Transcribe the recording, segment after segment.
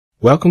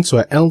Welcome to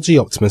our LG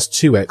Optimus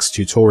 2X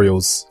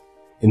tutorials.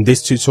 In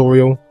this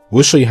tutorial,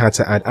 we'll show you how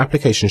to add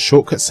application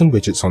shortcuts and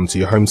widgets onto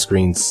your home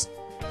screens.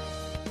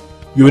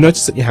 You will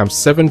notice that you have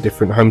 7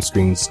 different home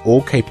screens,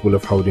 all capable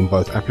of holding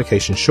both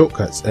application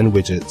shortcuts and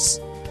widgets.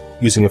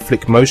 Using a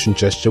flick motion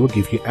gesture will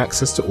give you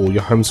access to all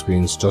your home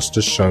screens just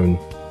as shown.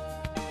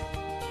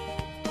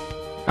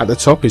 At the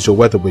top is your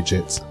weather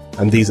widget,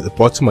 and these at the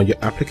bottom are your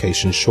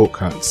application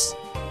shortcuts.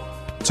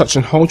 Touch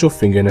and hold your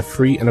finger in a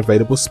free and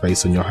available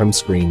space on your home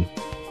screen.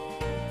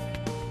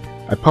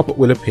 A pop-up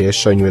will appear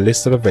showing you a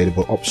list of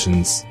available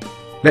options.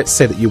 Let's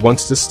say that you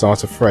wanted to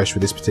start afresh with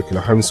this particular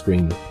home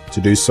screen.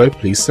 To do so,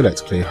 please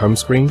select Clear Home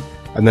Screen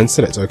and then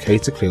select OK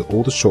to clear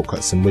all the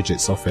shortcuts and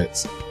widgets off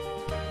it.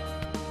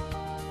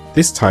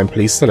 This time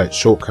please select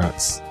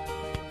Shortcuts.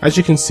 As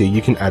you can see,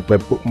 you can add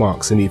web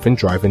bookmarks and even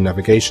drive and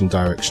navigation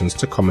directions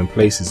to common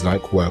places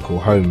like work or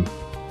home.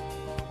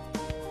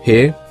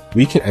 Here,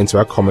 we can enter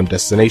our common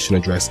destination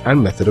address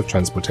and method of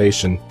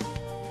transportation.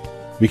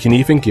 We can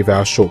even give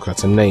our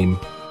shortcut a name.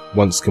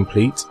 Once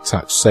complete,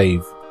 touch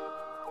Save.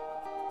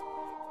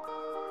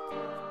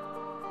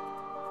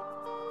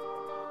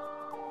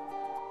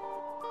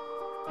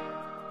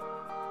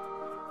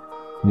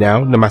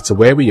 Now, no matter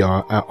where we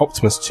are, our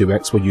Optimus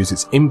 2X will use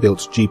its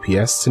inbuilt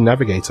GPS to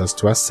navigate us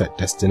to our set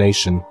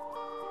destination.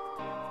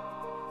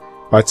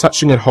 By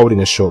touching and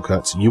holding a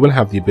shortcut, you will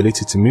have the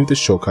ability to move the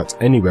shortcut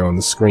anywhere on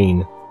the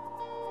screen.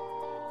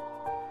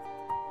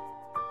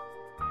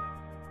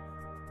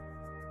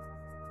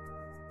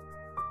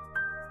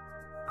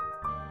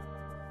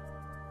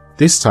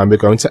 This time we're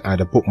going to add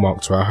a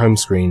bookmark to our home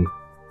screen.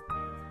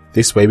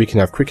 This way we can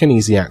have quick and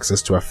easy access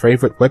to our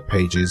favourite web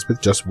pages with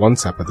just one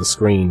tap of the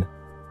screen.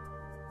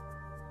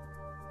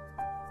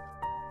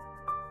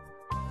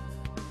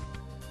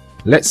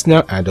 Let's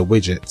now add a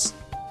widget.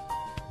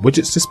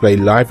 Widgets display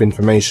live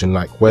information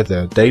like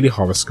weather, daily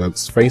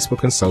horoscopes,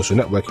 Facebook and social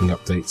networking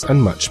updates,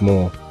 and much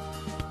more.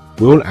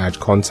 We will add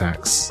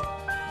contacts.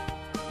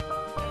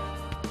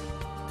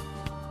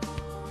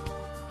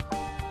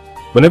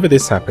 Whenever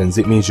this happens,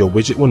 it means your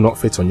widget will not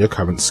fit on your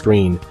current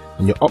screen,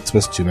 and your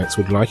Optimus 2X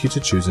would like you to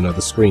choose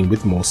another screen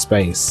with more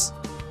space.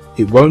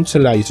 It won't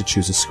allow you to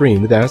choose a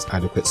screen without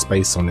adequate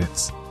space on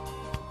it.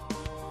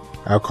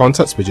 Our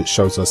Contacts widget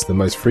shows us the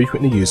most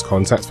frequently used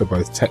contacts for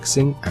both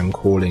texting and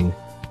calling.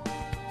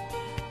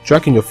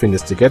 Dragging your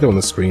fingers together on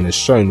the screen as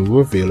shown will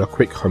reveal a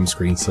quick home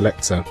screen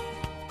selector.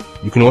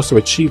 You can also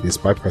achieve this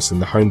by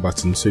pressing the Home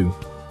button too.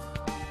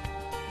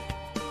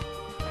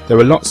 There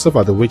are lots of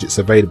other widgets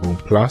available,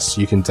 plus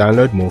you can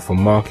download more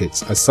from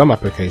markets as some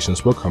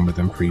applications will come with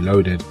them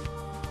preloaded.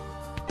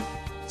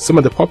 Some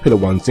of the popular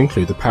ones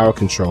include the Power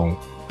Control,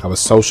 our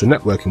social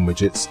networking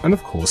widgets, and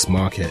of course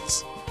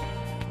markets.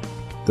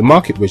 The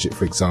Market widget,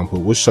 for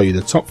example, will show you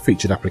the top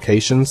featured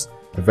applications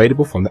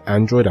available from the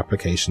Android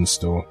application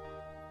store.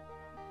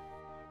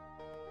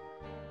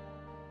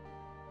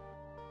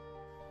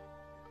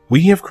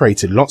 We have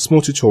created lots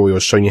more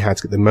tutorials showing you how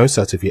to get the most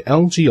out of your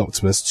LG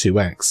Optimus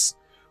 2X.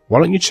 Why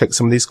don't you check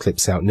some of these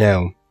clips out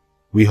now?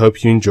 We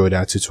hope you enjoyed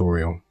our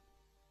tutorial.